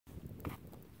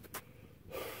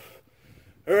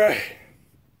Alright,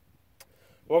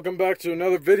 welcome back to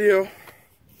another video.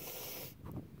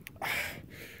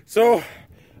 So,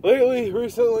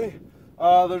 recently,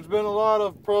 there's been a lot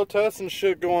of protests and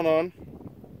shit going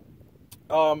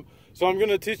on. So I'm going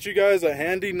to teach you guys a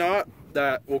handy knot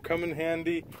that will come in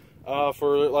handy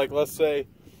for, like, let's say,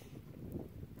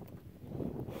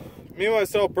 me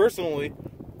myself personally.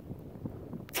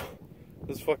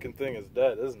 This fucking thing is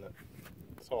dead, isn't it?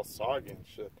 It's all soggy and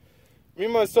shit. Me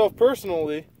myself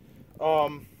personally,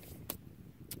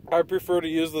 I prefer to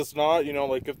use this knot, you know,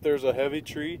 like if there's a heavy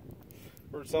tree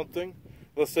or something.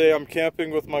 Let's say I'm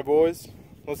camping with my boys.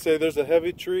 Let's say there's a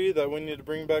heavy tree that we need to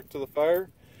bring back to the fire.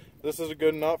 This is a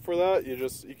good knot for that.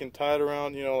 You can tie it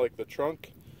around, you know, like the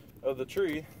trunk of the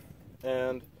tree,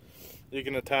 and you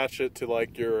can attach it to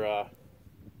like your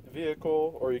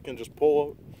vehicle, or you can just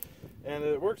pull it, and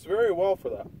it works very well for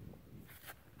that.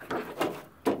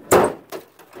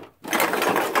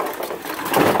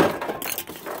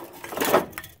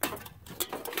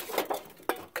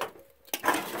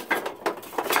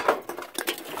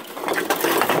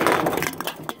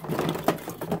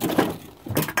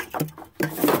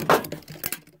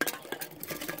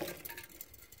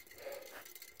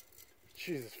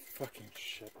 Jesus fucking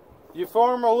shit. You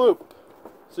form a loop.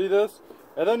 See this?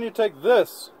 And then you take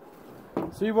this.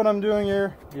 See what I'm doing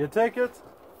here? You take it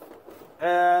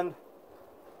and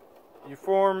you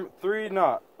form three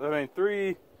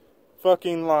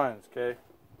fucking lines, okay?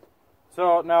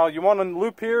 So now you want to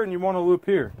loop here and you want to loop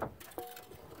here.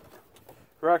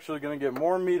 We're actually going to get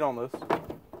more meat on this.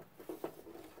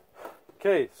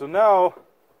 Okay, so now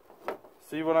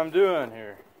see what I'm doing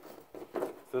here.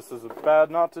 This is a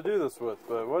bad knot to do this with,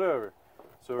 but whatever.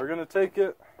 So we're going to take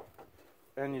it,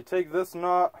 and you take this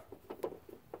knot,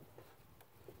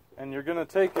 and you're going to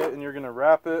take it and you're going to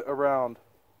wrap it around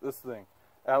this thing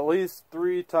at least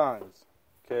 3 times.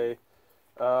 Okay,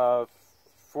 4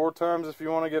 times if you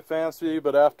want to get fancy,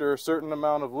 but after a certain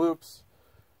amount of loops,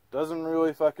 doesn't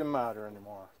really fucking matter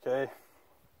anymore. Okay,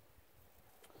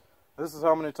 this is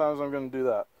how many times I'm going to do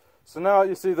that. So now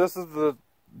you see, this is the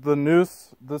noose.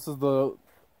 This is the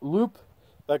loop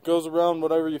that goes around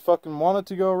whatever you fucking want it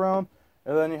to go around,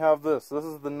 and then you have this. This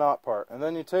is the knot part, and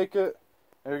then you take it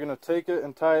and you're gonna take it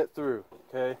and tie it through.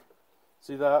 Okay,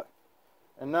 see that?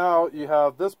 And now you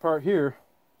have this part here,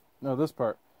 this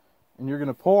part, and you're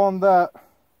gonna pull on that.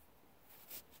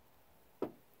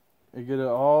 You get it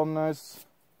all nice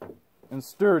and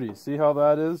sturdy. See how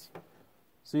that is?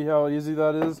 See how easy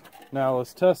that is? Now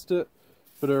let's test it.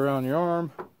 Put it around your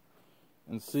arm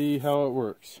and see how it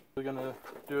works. We're gonna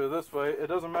do it this way. It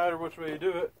doesn't matter which way you do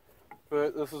it,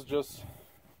 but this is just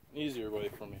an easier way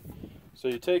for me. So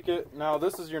you take it, now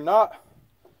this is your knot.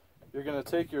 You're gonna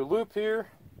take your loop here,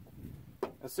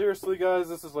 and seriously guys,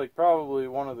 this is like probably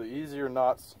one of the easier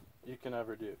knots you can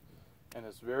ever do. And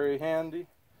it's very handy,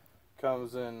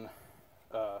 comes in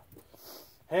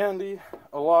handy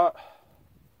a lot.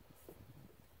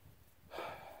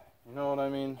 You know what I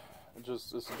mean?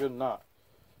 It's a good knot.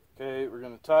 Okay, we're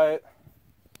going to tie it,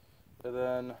 and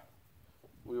then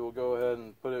we will go ahead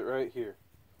and put it right here,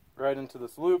 right into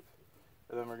this loop,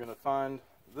 and then we're going to find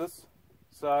this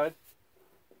side,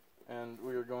 and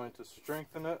we are going to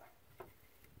strengthen it,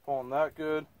 pulling that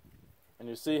good, and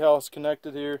you see how it's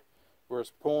connected here, where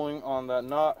it's pulling on that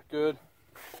knot good.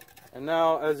 And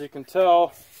now, as you can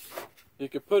tell, you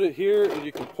can put it here, and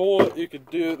you can pull it, you could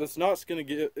do, this knot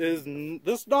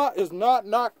is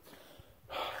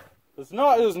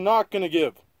not going to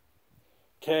give.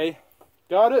 Okay,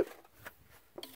 got it?